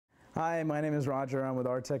Hi, my name is Roger. I'm with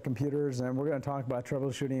Artec Computers, and we're going to talk about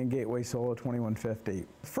troubleshooting a Gateway Solo 2150.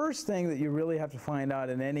 First thing that you really have to find out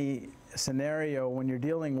in any scenario when you're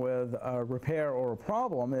dealing with a repair or a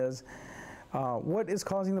problem is what is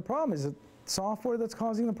causing the problem. Is it software that's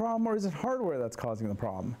causing the problem, or is it hardware that's causing the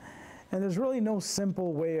problem? And there's really no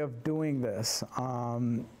simple way of doing this.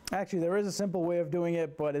 Actually, there is a simple way of doing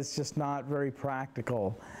it, but it's just not very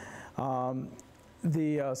practical.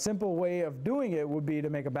 The simple way of doing it would be to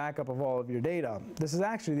make a backup of all of your data. This is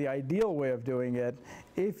actually the ideal way of doing it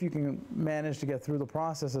if you can manage to get through the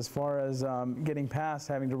process as far as getting past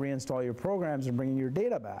having to reinstall your programs and bringing your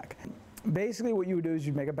data back. Basically what you would do is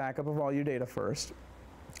you'd make a backup of all your data first,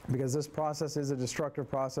 because this process is a destructive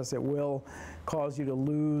process. It will cause you to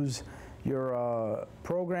lose your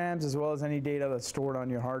programs as well as any data that's stored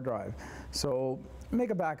on your hard drive. So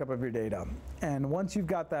make a backup of your data, and once you've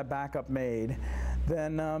got that backup made,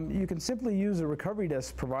 then you can simply use a recovery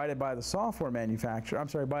disk provided by the software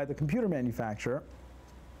manufacturer, by the computer manufacturer,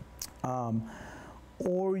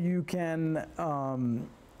 or you can,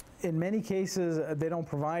 in many cases they don't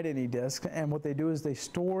provide any disk, and what they do is they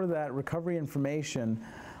store that recovery information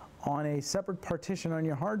on a separate partition on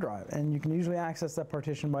your hard drive, and you can usually access that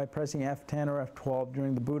partition by pressing F10 or F12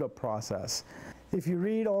 during the boot up process. If you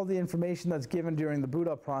read all the information that's given during the boot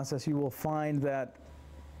up process, you will find that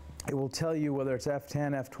it will tell you whether it's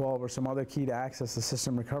F10, F12, or some other key to access the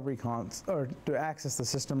system recovery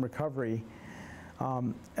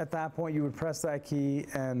At that point, you would press that key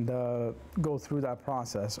and go through that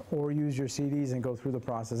process, or use your CDs and go through the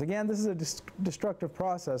process. Again, this is a destructive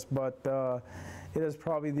process, but it is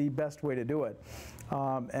probably the best way to do it.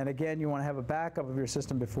 And again, you want to have a backup of your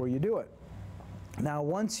system before you do it. Now,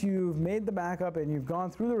 once you've made the backup and you've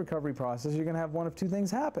gone through the recovery process, you're going to have one of two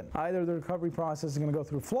things happen. Either the recovery process is going to go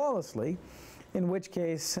through flawlessly, in which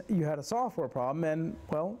case you had a software problem, and,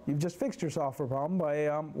 well, you've just fixed your software problem by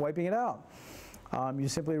wiping it out. You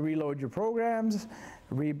simply reload your programs,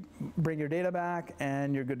 bring your data back,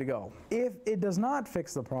 and you're good to go. If it does not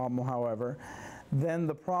fix the problem, however, then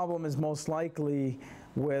the problem is most likely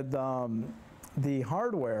with the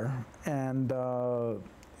hardware, and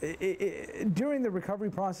during the recovery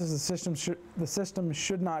process, the system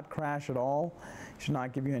should not crash at all. It should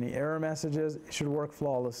not give you any error messages. It should work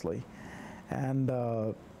flawlessly. And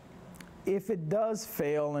if it does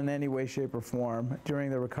fail in any way, shape, or form during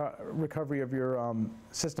the recovery of your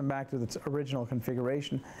system back to its original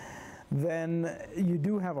configuration, then you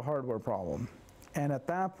do have a hardware problem. And at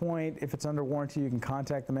that point, if it's under warranty, you can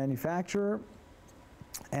contact the manufacturer,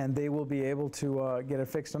 and they will be able to get it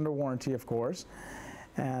fixed under warranty, of course.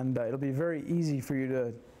 And it'll be very easy for you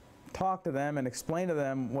to talk to them and explain to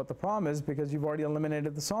them what the problem is, because you've already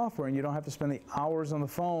eliminated the software, and you don't have to spend the hours on the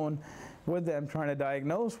phone with them trying to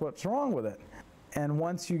diagnose what's wrong with it. And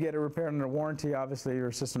once you get it repaired under warranty, obviously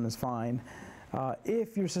your system is fine.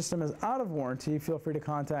 If your system is out of warranty, feel free to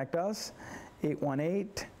contact us,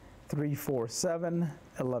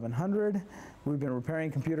 818-347-1100. We've been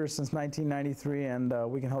repairing computers since 1993, and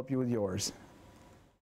we can help you with yours.